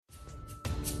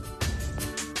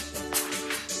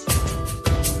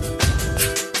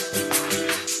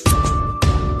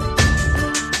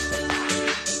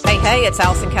Hey, it's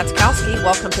Allison Katzkowski.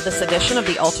 Welcome to this edition of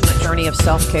The Ultimate Journey of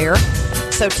Self-Care.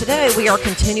 So today we are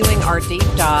continuing our deep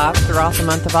dive throughout the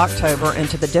month of October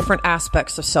into the different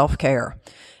aspects of self-care.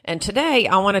 And today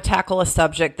I want to tackle a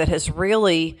subject that has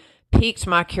really piqued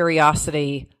my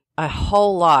curiosity a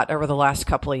whole lot over the last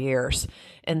couple of years.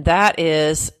 And that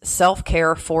is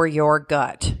self-care for your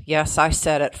gut. Yes, I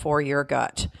said it, for your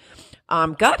gut.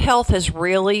 Gut health has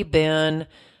really been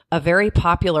a very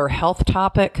popular health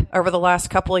topic over the last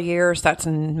couple of years. That's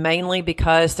mainly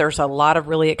because there's a lot of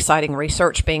really exciting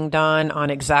research being done on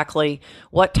exactly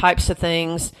what types of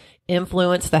things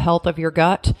influence the health of your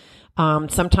gut.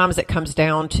 Sometimes it comes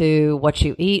down to what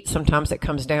you eat. Sometimes it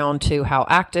comes down to how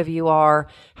active you are,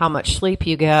 how much sleep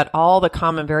you get, all the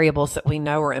common variables that we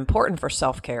know are important for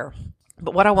self-care.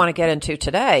 But what I want to get into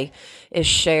today is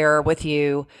share with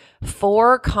you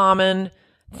 4 common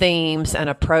themes and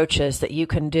approaches that you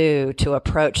can do to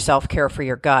approach self-care for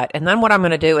your gut. And then what I'm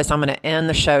going to do is I'm going to end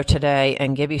the show today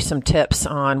and give you some tips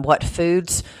on what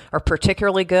foods are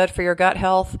particularly good for your gut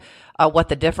health, what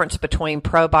the difference between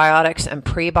probiotics and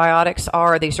prebiotics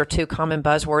are. These are 2 common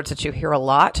buzzwords that you hear a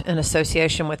lot in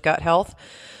association with gut health.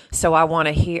 So I want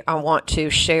to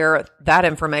share that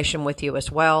information with you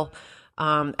as well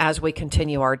as we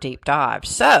continue our deep dive.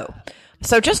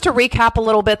 So just to recap a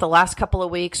little bit, the last couple of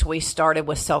weeks, we started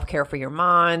with self-care for your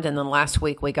mind, and then last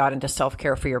week we got into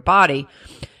self-care for your body.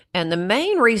 And the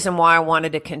main reason why I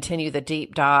wanted to continue the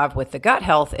deep dive with the gut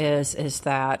health is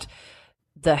that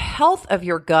the health of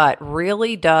your gut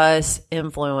really does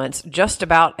influence just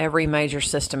about every major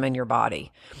system in your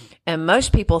body. And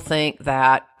most people think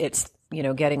that it's,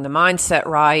 getting the mindset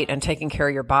right and taking care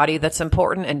of your body that's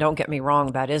important. And don't get me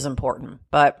wrong, that is important.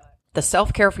 But the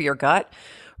self-care for your gut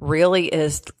really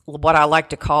is what I like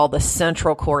to call the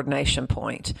central coordination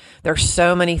point. There's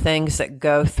so many things that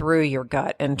go through your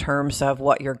gut in terms of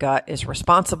what your gut is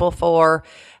responsible for,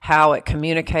 how it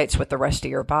communicates with the rest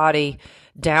of your body,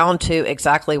 down to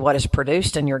exactly what is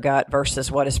produced in your gut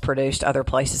versus what is produced other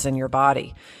places in your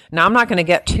body. Now, I'm not going to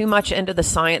get too much into the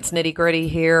science nitty-gritty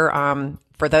here.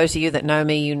 For those of you that know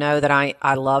me, you know that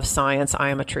I love science. I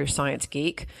am a true science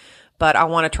geek. But I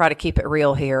want to try to keep it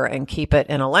real here and keep it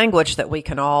in a language that we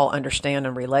can all understand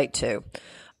and relate to.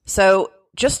 So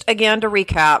just again to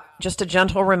recap, just a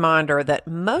gentle reminder that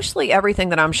mostly everything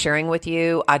that I'm sharing with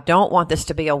you, I don't want this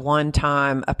to be a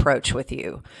one-time approach with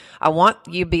you. I want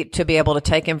you to be able to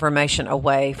take information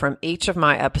away from each of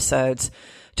my episodes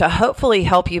to hopefully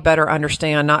help you better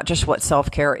understand not just what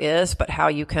self-care is, but how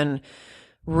you can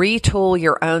retool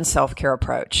your own self-care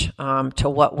approach to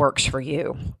what works for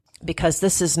you. Because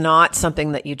this is not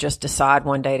something that you just decide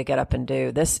one day to get up and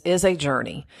do. This is a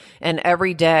journey. And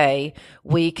every day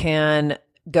we can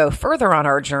go further on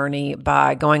our journey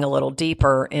by going a little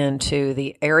deeper into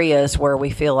the areas where we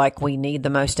feel like we need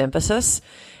the most emphasis.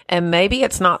 And maybe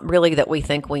it's not really that we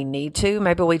think we need to.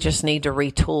 Maybe we just need to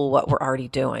retool what we're already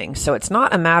doing. So it's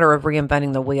not a matter of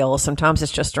reinventing the wheel. Sometimes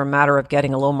it's just a matter of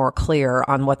getting a little more clear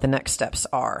on what the next steps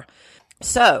are.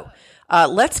 So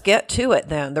let's get to it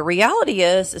then. The reality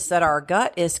is that our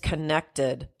gut is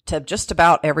connected to just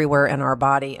about everywhere in our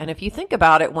body. And if you think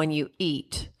about it when you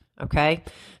eat, okay?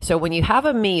 So when you have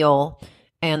a meal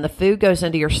and the food goes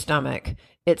into your stomach,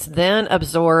 it's then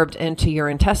absorbed into your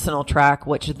intestinal tract,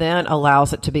 which then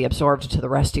allows it to be absorbed to the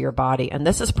rest of your body. And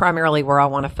this is primarily where I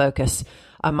want to focus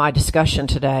my discussion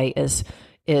today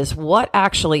is what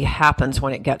actually happens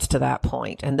when it gets to that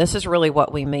point. And this is really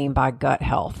what we mean by gut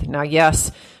health. Now,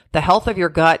 yes, the health of your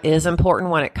gut is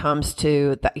important when it comes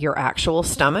to your actual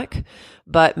stomach,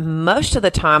 but most of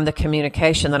the time the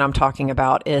communication that I'm talking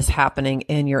about is happening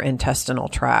in your intestinal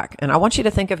tract. And I want you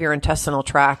to think of your intestinal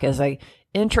tract as a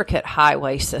intricate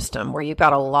highway system where you've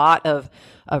got a lot of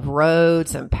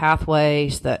roads and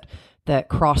pathways that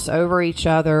cross over each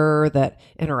other, that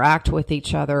interact with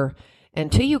each other,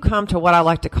 until you come to what I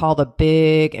like to call the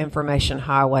big information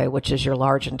highway, which is your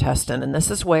large intestine. And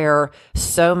this is where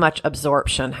so much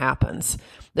absorption happens.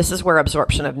 This is where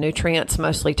absorption of nutrients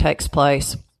mostly takes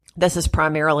place. This is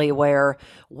primarily where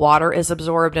water is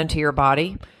absorbed into your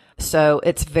body. So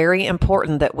it's very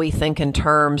important that we think in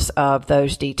terms of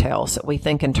those details, that we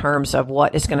think in terms of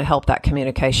what is going to help that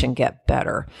communication get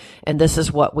better. And this is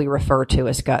what we refer to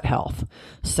as gut health.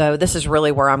 So this is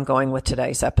really where I'm going with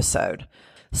today's episode.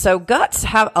 So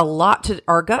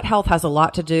our gut health has a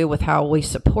lot to do with how we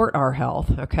support our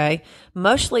health, okay?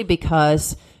 Mostly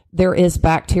because there is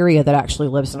bacteria that actually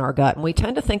lives in our gut. And we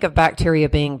tend to think of bacteria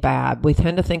being bad. We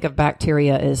tend to think of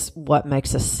bacteria as what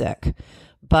makes us sick.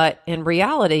 But in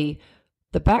reality,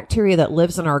 The bacteria that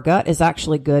lives in our gut is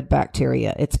actually good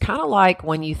bacteria. It's kind of like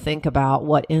when you think about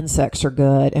what insects are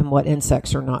good and what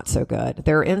insects are not so good.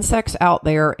 There are insects out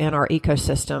there in our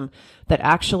ecosystem that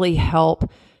actually help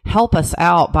us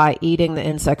out by eating the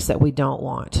insects that we don't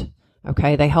want.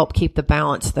 Okay, they help keep the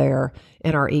balance there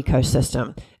in our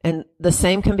ecosystem. And the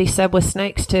same can be said with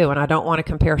snakes too. And I don't want to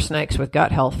compare snakes with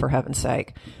gut health, for heaven's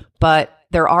sake. But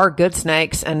there are good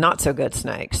snakes and not so good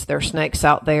snakes. There are snakes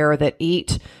out there that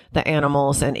eat the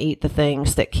animals and eat the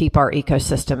things that keep our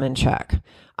ecosystem in check.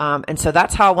 And so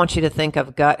that's how I want you to think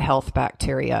of gut health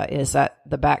bacteria, is that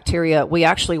the bacteria, we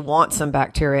actually want some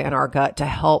bacteria in our gut to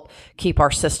help keep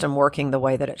our system working the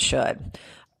way that it should.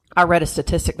 I read a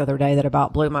statistic the other day that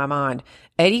about blew my mind.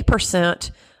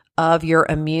 80% of your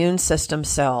immune system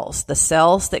cells, the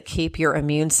cells that keep your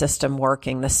immune system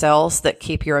working, the cells that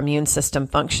keep your immune system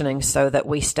functioning so that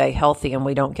we stay healthy and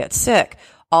we don't get sick,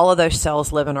 all of those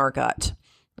cells live in our gut.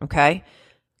 Okay?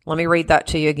 Let me read that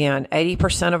to you again.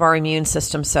 80% of our immune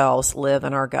system cells live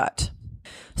in our gut.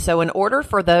 So in order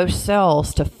for those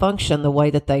cells to function the way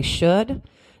that they should,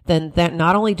 then that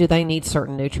not only do they need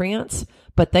certain nutrients,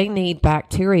 but they need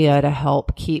bacteria to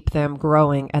help keep them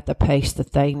growing at the pace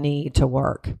that they need to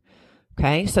work.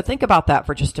 Okay, so think about that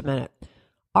for just a minute.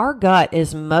 Our gut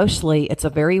is it's a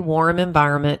very warm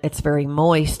environment. It's very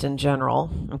moist in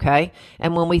general. Okay,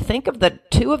 and when we think of the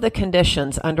two of the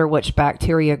conditions under which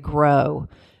bacteria grow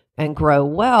and grow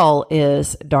well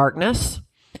is darkness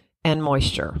and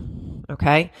moisture.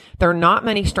 Okay, there are not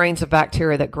many strains of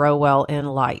bacteria that grow well in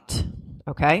light.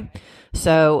 Okay,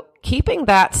 so keeping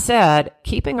that said,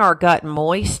 keeping our gut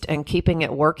moist and keeping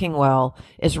it working well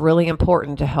is really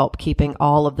important to help keeping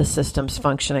all of the systems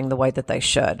functioning the way that they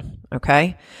should.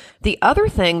 Okay. The other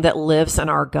thing that lives in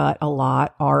our gut a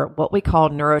lot are what we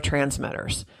call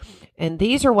neurotransmitters. And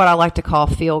these are what I like to call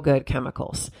feel-good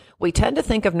chemicals. We tend to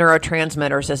think of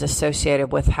neurotransmitters as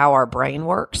associated with how our brain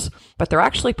works, but they're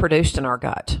actually produced in our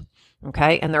gut.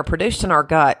 Okay. And they're produced in our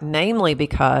gut, namely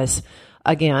because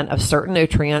again, of certain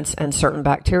nutrients and certain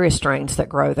bacteria strains that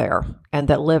grow there and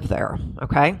that live there,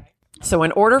 okay? So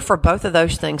in order for both of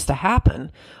those things to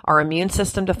happen, our immune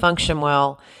system to function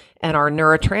well and our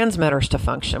neurotransmitters to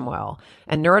function well,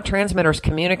 and neurotransmitters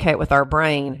communicate with our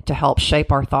brain to help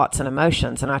shape our thoughts and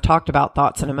emotions, and I talked about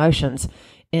thoughts and emotions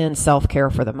in Self-Care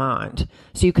for the Mind.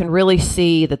 So you can really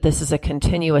see that this is a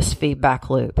continuous feedback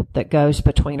loop that goes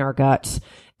between our guts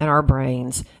and our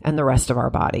brains and the rest of our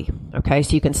body. Okay,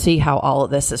 so you can see how all of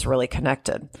this is really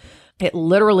connected. It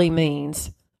literally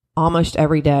means almost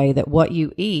every day that what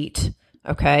you eat,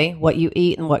 okay, what you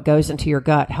eat and what goes into your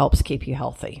gut helps keep you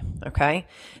healthy. Okay,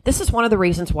 this is one of the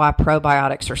reasons why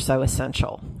probiotics are so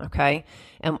essential. Okay,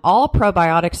 and all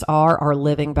probiotics are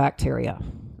living bacteria.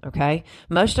 Okay,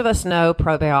 most of us know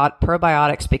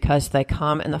probiotics because they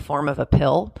come in the form of a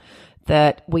pill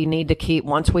that we need to keep,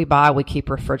 once we buy, we keep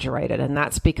refrigerated. And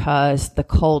that's because the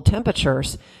cold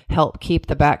temperatures help keep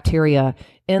the bacteria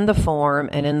in the form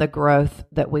and in the growth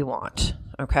that we want.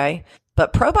 Okay.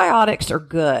 But probiotics are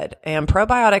good, and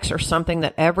probiotics are something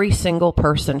that every single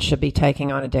person should be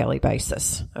taking on a daily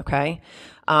basis. Okay.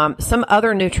 Some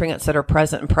other nutrients that are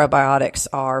present in probiotics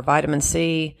are vitamin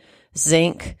C,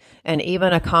 zinc, and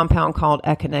even a compound called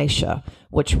echinacea,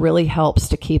 which really helps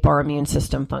to keep our immune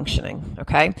system functioning.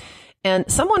 Okay.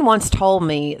 And someone once told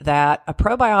me that a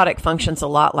probiotic functions a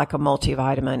lot like a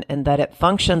multivitamin and that it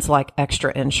functions like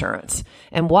extra insurance.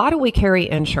 And why do we carry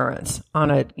insurance on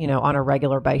a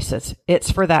regular basis? It's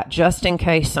for that just in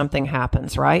case something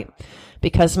happens, right?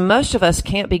 Because most of us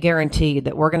can't be guaranteed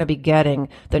that we're going to be getting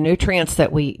the nutrients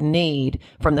that we need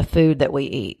from the food that we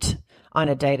eat on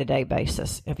a day-to-day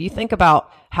basis. If you think about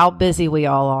how busy we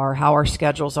all are, how our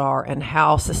schedules are, and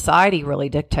how society really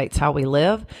dictates how we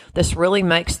live, this really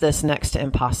makes this next to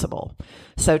impossible.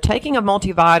 So taking a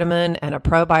multivitamin and a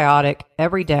probiotic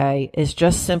every day is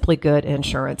just simply good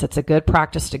insurance. It's a good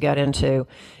practice to get into.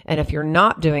 And if you're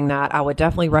not doing that, I would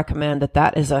definitely recommend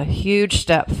that is a huge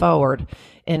step forward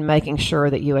in making sure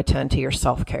that you attend to your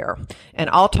self-care. And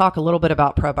I'll talk a little bit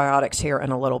about probiotics here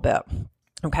in a little bit.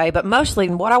 Okay, but mostly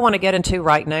what I want to get into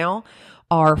right now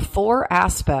are 4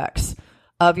 aspects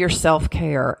of your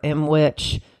self-care in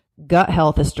which gut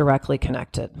health is directly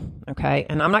connected. Okay,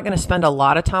 and I'm not going to spend a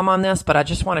lot of time on this, but I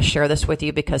just want to share this with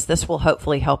you because this will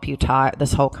hopefully help you tie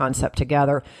this whole concept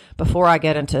together before I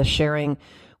get into sharing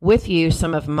with you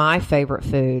some of my favorite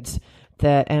foods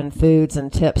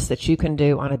and tips that you can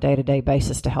do on a day-to-day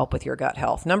basis to help with your gut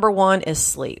health. Number 1 is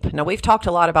sleep. Now, we've talked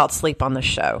a lot about sleep on this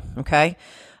show, okay?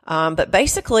 But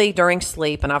basically during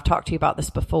sleep, and I've talked to you about this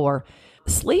before,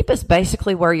 sleep is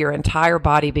basically where your entire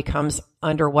body becomes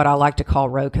under what I like to call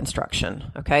road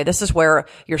construction. Okay. This is where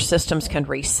your systems can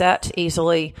reset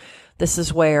easily. This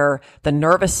is where the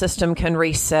nervous system can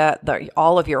reset.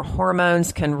 All of your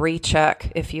hormones can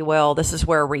recheck, if you will. This is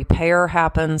where repair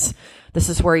happens. This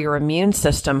is where your immune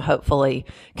system hopefully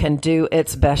can do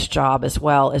its best job as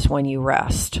well as when you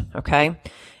rest. Okay.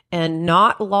 And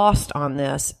not lost on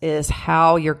this is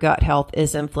how your gut health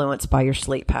is influenced by your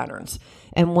sleep patterns.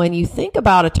 And when you think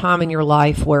about a time in your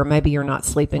life where maybe you're not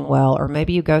sleeping well, or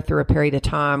maybe you go through a period of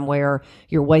time where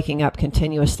you're waking up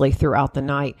continuously throughout the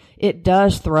night, it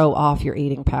does throw off your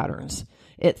eating patterns.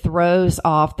 It throws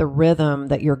off the rhythm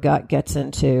that your gut gets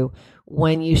into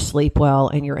when you sleep well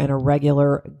and you're in a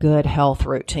regular good health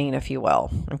routine, if you will.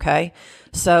 Okay.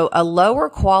 So a lower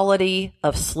quality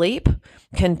of sleep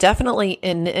can definitely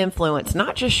influence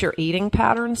not just your eating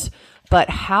patterns, but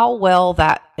how well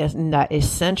that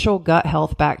essential gut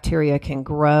health bacteria can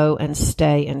grow and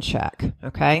stay in check.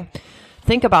 Okay.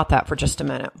 Think about that for just a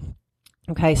minute.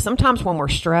 Okay. Sometimes when we're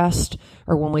stressed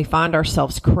or when we find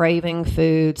ourselves craving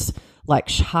foods like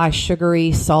high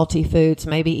sugary, salty foods,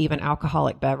 maybe even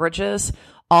alcoholic beverages,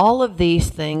 all of these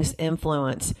things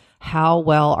influence how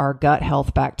well our gut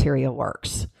health bacteria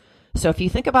works. So if you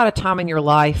think about a time in your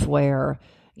life where,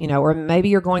 or maybe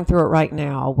you're going through it right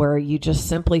now, where you just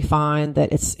simply find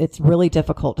that it's really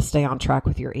difficult to stay on track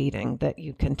with your eating, that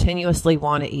you continuously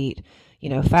want to eat,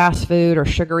 fast food or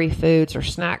sugary foods or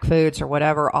snack foods or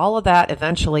whatever, all of that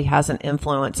eventually has an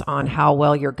influence on how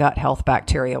well your gut health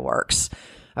bacteria works.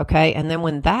 Okay. And then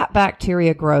when that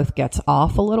bacteria growth gets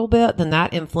off a little bit, then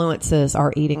that influences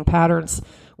our eating patterns,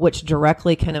 which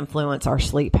directly can influence our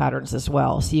sleep patterns as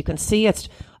well. So you can see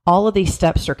all of these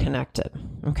steps are connected.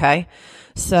 Okay.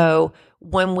 So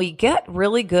when we get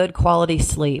really good quality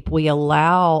sleep, we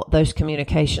allow those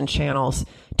communication channels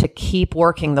to keep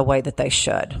working the way that they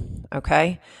should.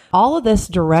 Okay. All of this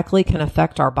directly can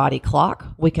affect our body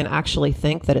clock. We can actually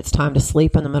think that it's time to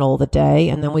sleep in the middle of the day,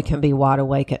 and then we can be wide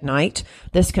awake at night.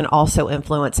 This can also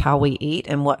influence how we eat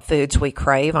and what foods we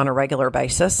crave on a regular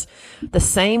basis. The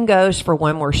same goes for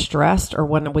when we're stressed or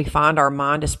when we find our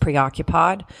mind is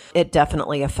preoccupied. It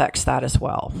definitely affects that as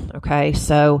well. Okay.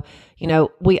 So,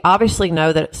 we obviously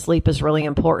know that sleep is really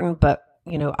important, but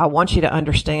I want you to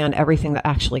understand everything that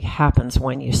actually happens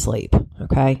when you sleep.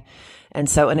 Okay. And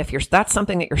if that's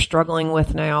something that you're struggling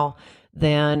with now,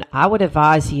 then I would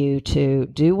advise you to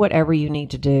do whatever you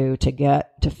need to do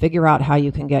to figure out how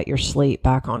you can get your sleep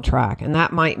back on track. And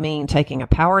that might mean taking a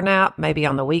power nap, maybe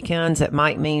on the weekends. It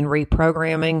might mean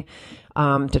reprogramming,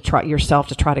 to try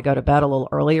to go to bed a little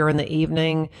earlier in the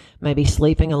evening, maybe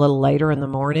sleeping a little later in the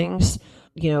mornings.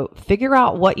 Figure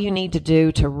out what you need to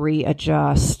do to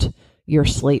readjust your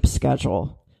sleep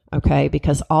schedule. Okay.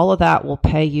 Because all of that will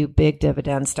pay you big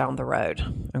dividends down the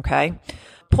road. Okay.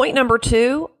 Point number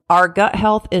 2, our gut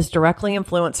health is directly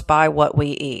influenced by what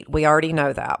we eat. We already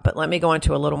know that, but let me go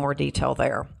into a little more detail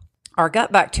there. Our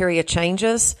gut bacteria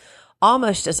changes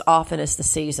almost as often as the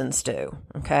seasons do.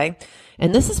 Okay.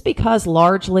 And this is because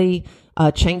largely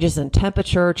changes in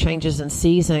temperature, changes in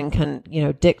season can,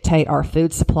 dictate our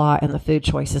food supply and the food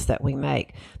choices that we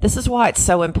make. This is why it's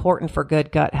so important for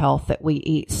good gut health that we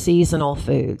eat seasonal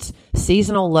foods,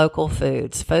 seasonal local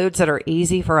foods that are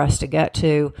easy for us to get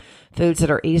to, foods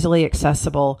that are easily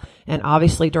accessible. And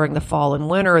obviously during the fall and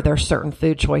winter, there's certain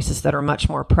food choices that are much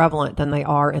more prevalent than they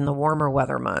are in the warmer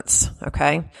weather months.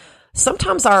 Okay.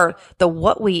 Sometimes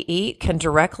what we eat can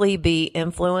directly be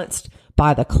influenced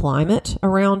by the climate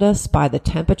around us, by the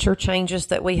temperature changes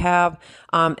that we have,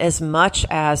 as much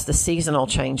as the seasonal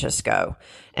changes go.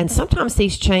 And sometimes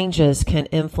these changes can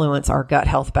influence our gut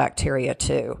health bacteria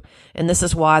too. And this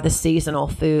is why the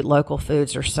seasonal local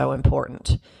foods are so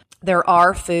important. There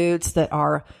are foods that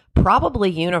are probably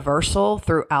universal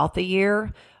throughout the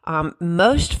year.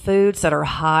 Most foods that are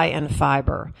high in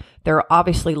fiber, there are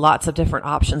obviously lots of different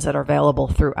options that are available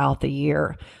throughout the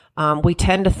year. We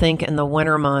tend to think in the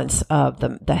winter months of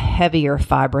the heavier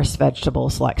fibrous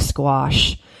vegetables like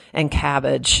squash and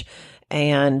cabbage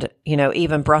and,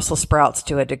 even Brussels sprouts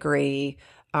to a degree,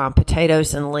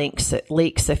 potatoes and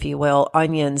leeks, if you will,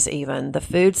 onions even. The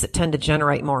foods that tend to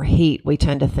generate more heat, we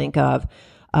tend to think of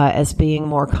as being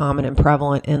more common and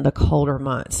prevalent in the colder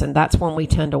months. And that's when we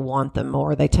tend to want them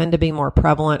more. They tend to be more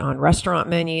prevalent on restaurant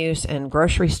menus and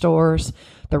grocery stores.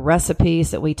 The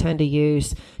recipes that we tend to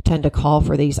use tend to call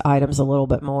for these items a little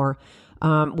bit more.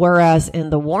 Whereas in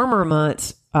the warmer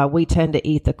months, we tend to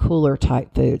eat the cooler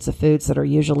type foods, the foods that are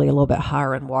usually a little bit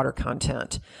higher in water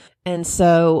content. And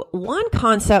so one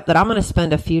concept that I'm going to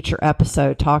spend a future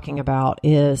episode talking about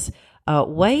is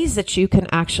ways that you can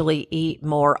actually eat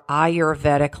more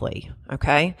Ayurvedically,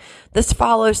 okay? This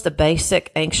follows the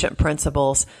basic ancient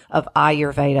principles of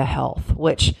Ayurveda health,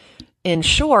 which in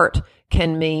short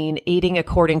can mean eating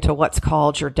according to what's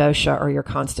called your dosha or your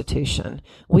constitution.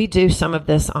 We do some of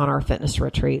this on our fitness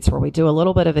retreats where we do a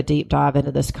little bit of a deep dive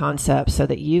into this concept so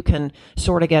that you can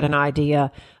sort of get an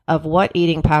idea of what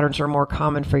eating patterns are more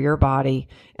common for your body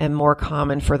and more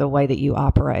common for the way that you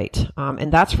operate.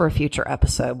 And that's for a future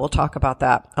episode. We'll talk about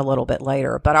that a little bit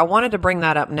later. But I wanted to bring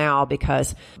that up now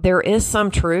because there is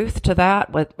some truth to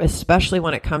that, especially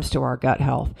when it comes to our gut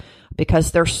health,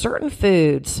 because there's certain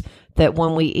foods that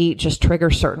when we eat just trigger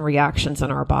certain reactions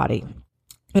in our body.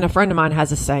 And a friend of mine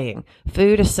has a saying,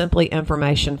 food is simply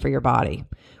information for your body.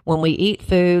 When we eat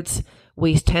foods,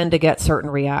 we tend to get certain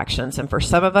reactions. And for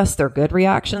some of us, they're good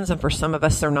reactions. And for some of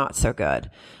us, they're not so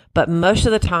good. But most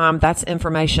of the time, that's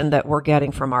information that we're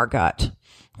getting from our gut.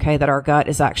 Okay. That our gut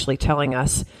is actually telling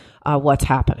us what's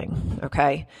happening.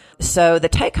 Okay. So the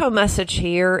take home message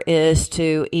here is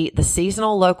to eat the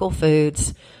seasonal local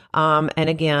foods. And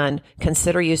again,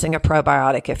 consider using a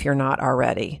probiotic if you're not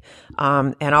already.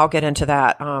 And I'll get into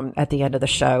that at the end of the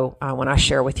show when I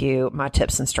share with you my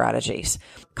tips and strategies.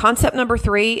 Concept number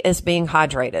 3 is being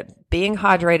hydrated. Being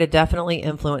hydrated definitely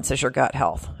influences your gut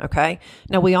health. Okay.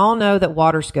 Now we all know that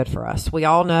water's good for us. We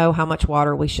all know how much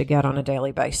water we should get on a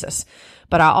daily basis.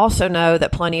 But I also know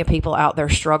that plenty of people out there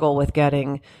struggle with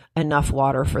getting enough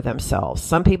water for themselves.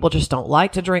 Some people just don't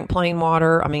like to drink plain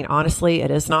water. I mean, honestly,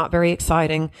 it is not very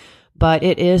exciting, but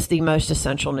it is the most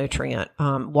essential nutrient.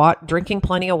 Drinking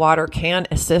plenty of water can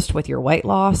assist with your weight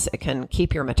loss. It can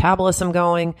keep your metabolism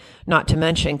going, not to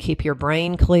mention keep your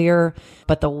brain clear.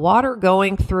 But the water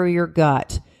going through your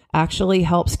gut actually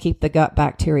helps keep the gut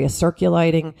bacteria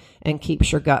circulating and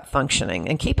keeps your gut functioning.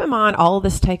 And keep in mind, all of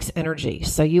this takes energy.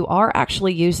 So you are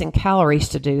actually using calories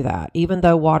to do that, even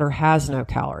though water has no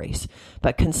calories.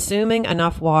 But consuming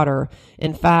enough water,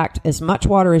 in fact, as much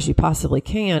water as you possibly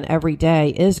can every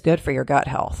day is good for your gut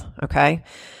health. Okay.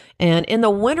 And in the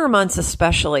winter months,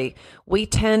 especially, we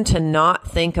tend to not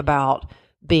think about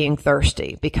being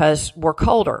thirsty because we're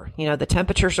colder. You know, the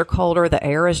temperatures are colder, the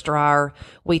air is drier.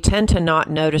 We tend to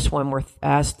not notice when we're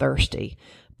as thirsty.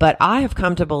 But I have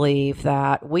come to believe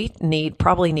that we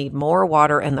probably need more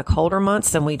water in the colder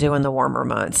months than we do in the warmer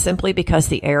months, simply because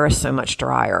the air is so much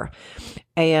drier.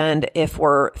 And if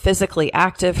we're physically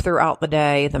active throughout the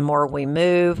day, the more we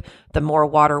move, the more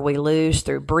water we lose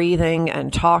through breathing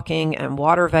and talking and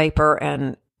water vapor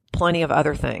and plenty of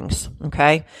other things.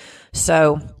 Okay.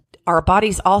 So our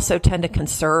bodies also tend to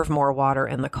conserve more water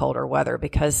in the colder weather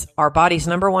because our body's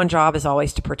number one job is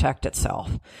always to protect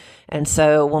itself. And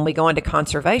so when we go into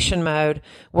conservation mode,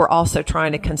 we're also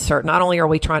trying to conserve, not only are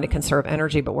we trying to conserve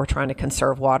energy, but we're trying to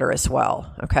conserve water as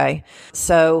well. Okay.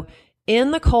 So in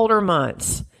the colder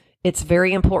months, it's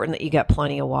very important that you get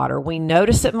plenty of water. We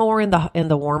notice it more in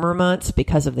the warmer months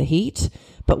because of the heat,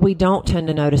 but we don't tend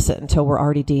to notice it until we're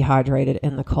already dehydrated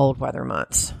in the cold weather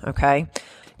months. Okay.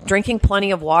 Drinking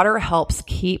plenty of water helps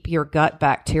keep your gut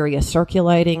bacteria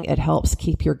circulating. It helps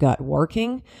keep your gut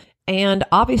working. And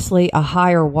obviously, a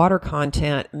higher water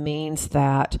content means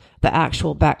that the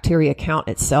actual bacteria count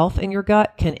itself in your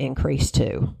gut can increase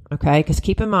too. Okay? Because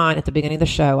keep in mind, at the beginning of the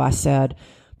show, I said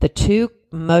the 2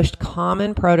 most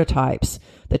common prototypes,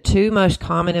 the 2 most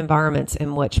common environments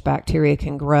in which bacteria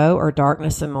can grow are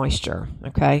darkness and moisture.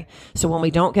 Okay? So when we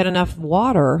don't get enough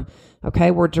water,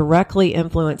 okay, we're directly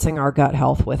influencing our gut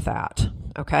health with that.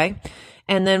 Okay.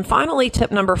 And then finally, tip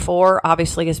number 4,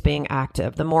 obviously, is being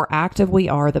active. The more active we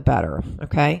are, the better.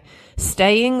 Okay.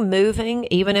 Staying moving,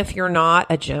 even if you're not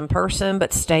a gym person,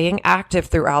 but staying active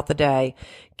throughout the day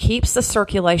keeps the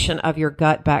circulation of your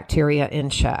gut bacteria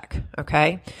in check.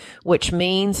 Okay. Which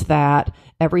means that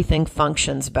everything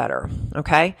functions better.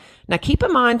 Okay. Now keep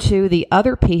in mind too, the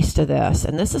other piece to this,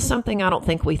 and this is something I don't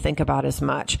think we think about as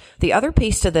much. The other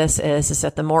piece to this is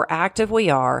that the more active we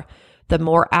are, the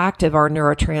more active our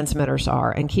neurotransmitters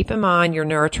are. And keep in mind, your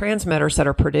neurotransmitters that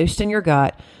are produced in your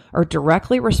gut are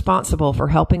directly responsible for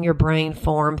helping your brain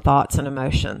form thoughts and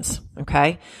emotions.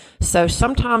 Okay. So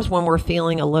sometimes when we're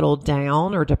feeling a little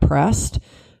down or depressed,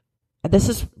 this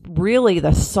is really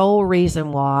the sole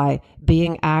reason why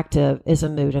being active is a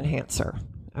mood enhancer.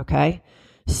 Okay.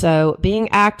 So being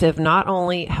active not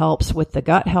only helps with the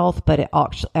gut health, but it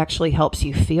actually helps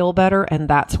you feel better. And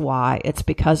that's why. It's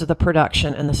because of the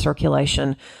production and the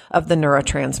circulation of the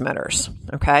neurotransmitters.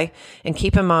 Okay. And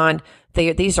keep in mind,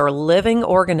 These are living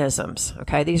organisms,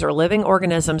 okay? These are living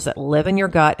organisms that live in your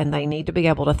gut, and they need to be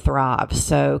able to thrive.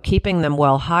 So keeping them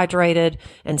well hydrated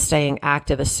and staying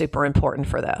active is super important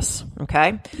for this,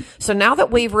 okay? So now that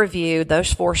we've reviewed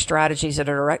those 4 strategies that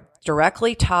are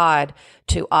directly tied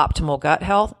to optimal gut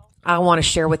health, I want to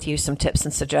share with you some tips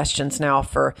and suggestions now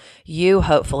for you,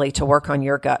 hopefully, to work on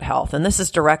your gut health. And this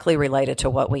is directly related to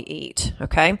what we eat,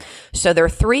 okay? So there are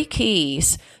 3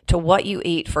 keys to what you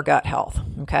eat for gut health,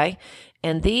 okay?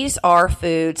 And these are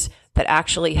foods that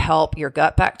actually help your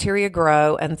gut bacteria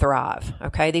grow and thrive,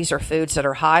 okay? These are foods that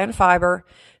are high in fiber.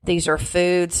 These are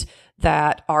foods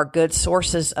that are good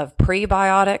sources of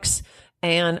prebiotics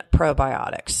and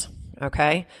probiotics,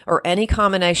 okay? Or any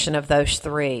combination of those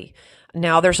 3.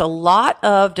 Now, there's a lot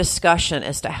of discussion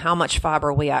as to how much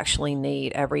fiber we actually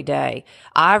need every day.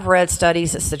 I've read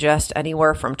studies that suggest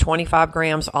anywhere from 25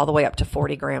 grams all the way up to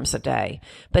 40 grams a day.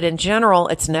 But in general,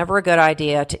 it's never a good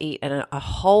idea to eat a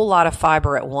whole lot of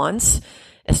fiber at once,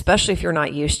 especially if you're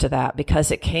not used to that,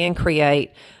 because it can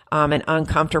create an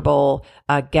uncomfortable,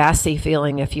 gassy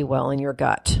feeling, if you will, in your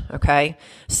gut. Okay.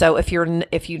 So if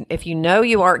you know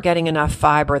you aren't getting enough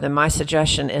fiber, then my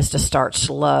suggestion is to start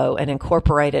slow and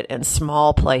incorporate it in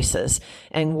small places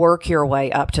and work your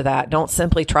way up to that. Don't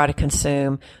simply try to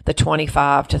consume the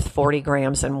 25 to 40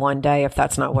 grams in one day if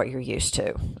that's not what you're used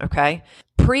to. Okay.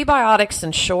 Prebiotics,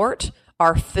 in short,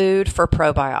 are food for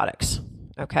probiotics.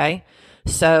 Okay.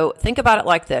 So think about it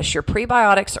like this. Your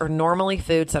prebiotics are normally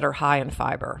foods that are high in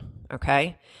fiber,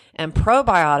 okay? And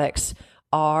probiotics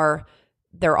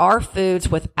there are foods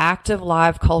with active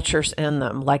live cultures in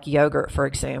them, like yogurt, for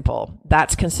example.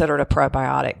 That's considered a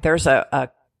probiotic. There's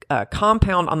a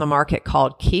compound on the market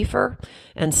called kefir,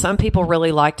 and some people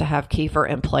really like to have kefir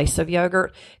in place of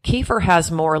yogurt. Kefir has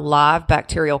more live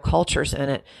bacterial cultures in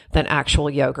it than actual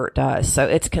yogurt does, so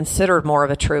it's considered more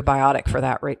of a true probiotic for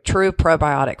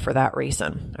that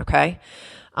reason. Okay,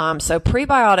 so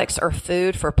prebiotics are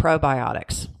food for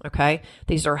probiotics. Okay,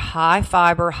 these are high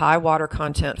fiber, high water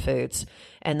content foods,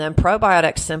 and then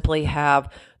probiotics simply have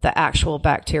the actual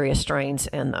bacteria strains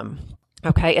in them.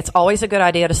 Okay, it's always a good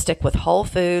idea to stick with whole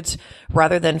foods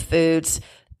rather than foods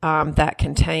that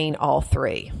contain all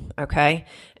 3. Okay,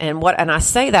 and I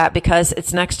say that because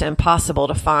it's next to impossible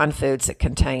to find foods that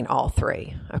contain all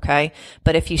 3. Okay,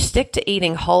 but if you stick to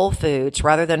eating whole foods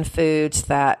rather than foods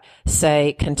that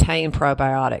say contain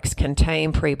probiotics,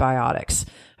 contain prebiotics,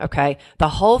 okay, the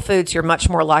whole foods, you're much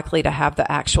more likely to have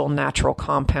the actual natural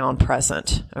compound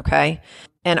present. Okay.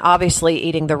 And obviously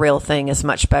eating the real thing is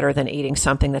much better than eating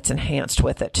something that's enhanced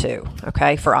with it too,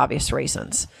 okay, for obvious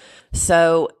reasons.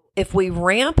 So if we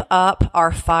ramp up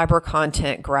our fiber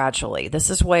content gradually, this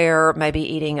is where maybe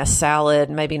eating a salad,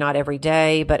 maybe not every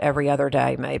day, but every other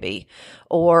day maybe,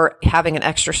 or having an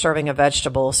extra serving of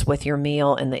vegetables with your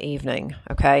meal in the evening,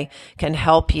 okay, can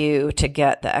help you to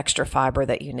get the extra fiber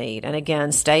that you need. And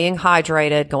again, staying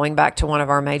hydrated, going back to one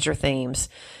of our major themes,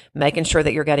 making sure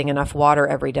that you're getting enough water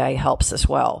every day helps as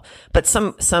well. But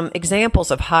some examples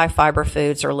of high fiber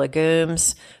foods are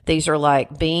legumes. These are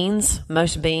like beans,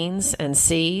 most beans and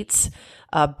seeds.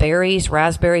 Berries,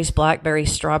 raspberries,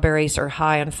 blackberries, strawberries are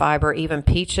high in fiber. Even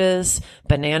peaches,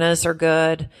 bananas are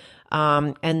good.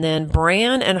 And then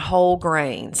bran and whole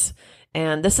grains.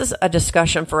 And this is a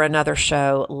discussion for another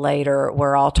show later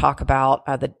where I'll talk about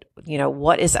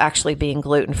what is actually being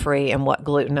gluten-free and what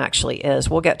gluten actually is.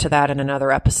 We'll get to that in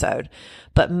another episode.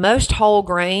 But most whole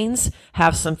grains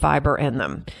have some fiber in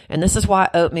them. And this is why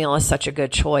oatmeal is such a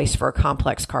good choice for a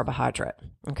complex carbohydrate.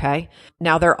 Okay.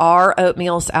 Now there are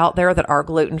oatmeals out there that are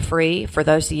gluten-free for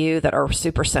those of you that are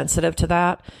super sensitive to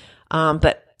that.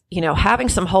 But having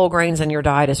some whole grains in your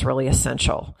diet is really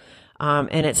essential.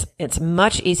 And it's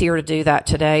much easier to do that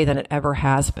today than it ever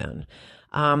has been.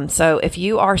 So if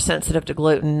you are sensitive to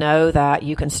gluten, know that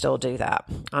you can still do that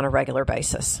on a regular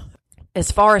basis. As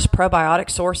far as probiotic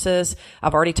sources,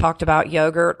 I've already talked about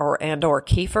yogurt or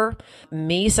kefir.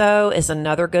 Miso is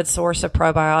another good source of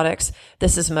probiotics.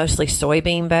 This is mostly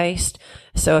soybean based.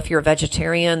 So if you're a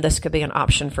vegetarian, this could be an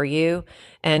option for you.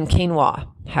 And quinoa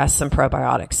has some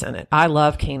probiotics in it. I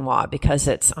love quinoa because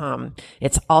it's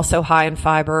also high in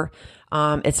fiber.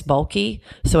 It's bulky,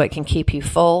 so it can keep you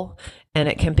full. And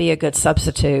it can be a good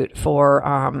substitute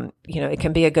for, it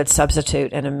can be a good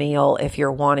substitute in a meal if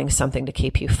you're wanting something to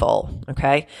keep you full.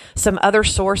 Okay. Some other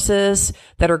sources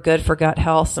that are good for gut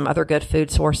health, some other good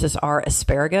food sources are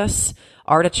asparagus,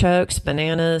 artichokes,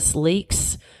 bananas,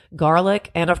 leeks, garlic,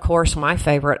 and of course, my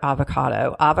favorite,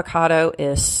 avocado. Avocado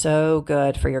is so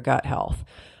good for your gut health.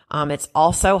 It's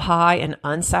also high in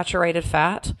unsaturated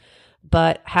fat,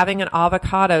 but having an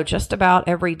avocado just about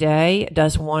every day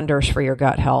does wonders for your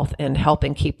gut health and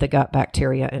helping keep the gut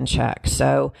bacteria in check.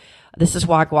 So this is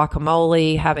why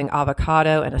guacamole, having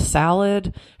avocado in a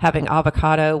salad, having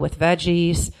avocado with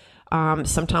veggies.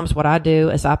 Sometimes what I do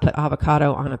is I put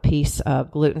avocado on a piece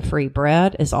of gluten-free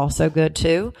bread is also good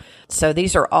too. So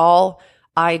these are all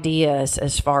ideas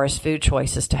as far as food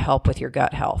choices to help with your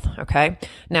gut health. Okay.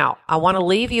 Now I want to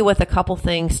leave you with a couple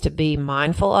things to be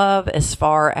mindful of as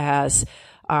far as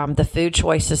the food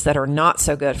choices that are not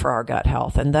so good for our gut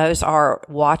health. And those are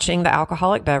watching the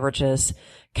alcoholic beverages,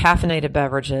 caffeinated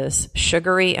beverages,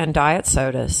 sugary and diet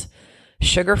sodas,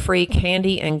 sugar-free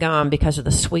candy and gum because of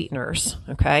the sweeteners.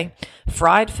 Okay.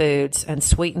 Fried foods and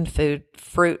sweetened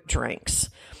fruit drinks.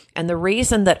 And the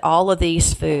reason that all of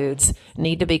these foods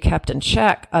need to be kept in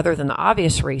check, other than the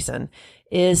obvious reason,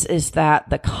 is that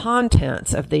the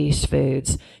contents of these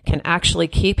foods can actually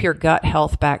keep your gut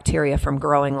health bacteria from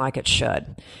growing like it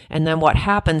should. And then what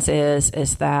happens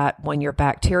is that when your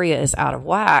bacteria is out of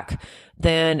whack,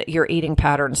 then your eating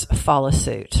patterns follow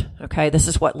suit. Okay. This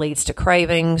is what leads to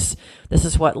cravings. This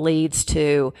is what leads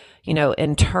to,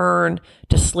 in turn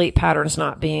to sleep patterns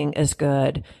not being as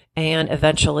good. And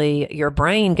eventually your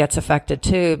brain gets affected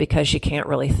too because you can't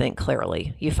really think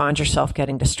clearly. You find yourself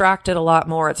getting distracted a lot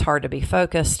more. It's hard to be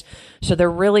focused. So there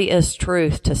really is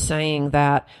truth to saying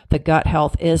that the gut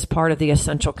health is part of the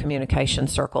essential communication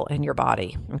circle in your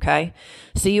body. Okay.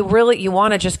 So you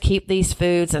want to just keep these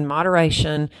foods in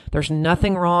moderation. There's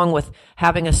nothing wrong with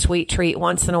having a sweet treat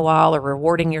once in a while or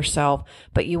rewarding yourself,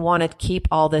 but you want to keep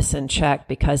all this in check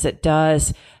because it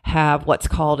does have what's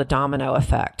called a domino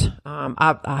effect.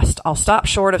 I'll stop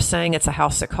short of saying it's a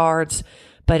house of cards,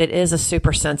 but it is a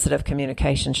super sensitive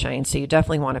communication chain. So you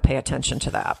definitely want to pay attention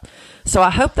to that. So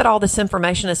I hope that all this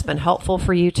information has been helpful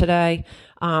for you today.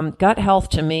 Gut health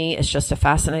to me is just a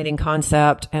fascinating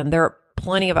concept, and there are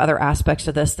plenty of other aspects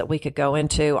of this that we could go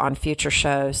into on future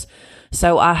shows.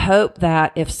 So I hope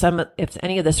that if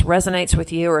any of this resonates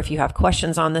with you, or if you have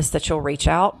questions on this, that you'll reach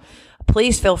out.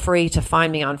 Please feel free to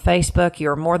find me on Facebook.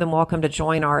 You're more than welcome to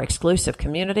join our exclusive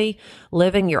community,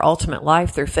 Living Your Ultimate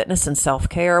Life Through Fitness and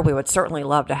Self-Care. We would certainly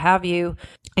love to have you.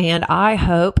 And I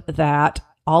hope that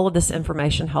all of this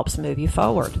information helps move you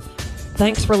forward.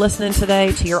 Thanks for listening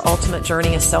today to Your Ultimate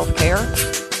Journey of Self-Care.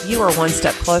 You are one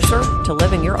step closer to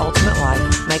living your ultimate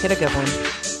life. Make it a good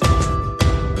one.